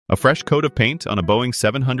A fresh coat of paint on a Boeing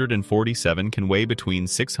 747 can weigh between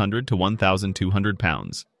 600 to 1,200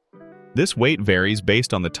 pounds. This weight varies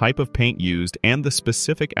based on the type of paint used and the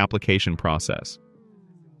specific application process.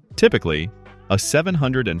 Typically, a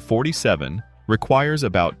 747 requires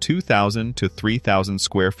about 2,000 to 3,000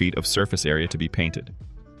 square feet of surface area to be painted.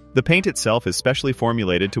 The paint itself is specially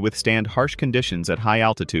formulated to withstand harsh conditions at high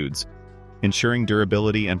altitudes, ensuring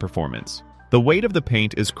durability and performance. The weight of the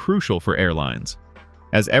paint is crucial for airlines,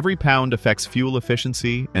 as every pound affects fuel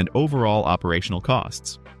efficiency and overall operational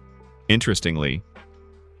costs. Interestingly,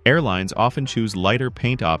 airlines often choose lighter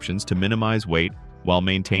paint options to minimize weight while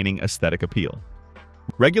maintaining aesthetic appeal.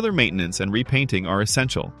 Regular maintenance and repainting are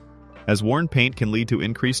essential, as worn paint can lead to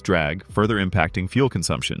increased drag, further impacting fuel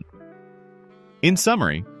consumption. In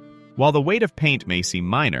summary, while the weight of paint may seem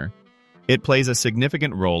minor, it plays a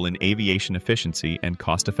significant role in aviation efficiency and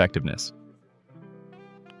cost-effectiveness.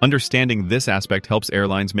 Understanding this aspect helps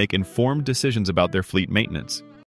airlines make informed decisions about their fleet maintenance.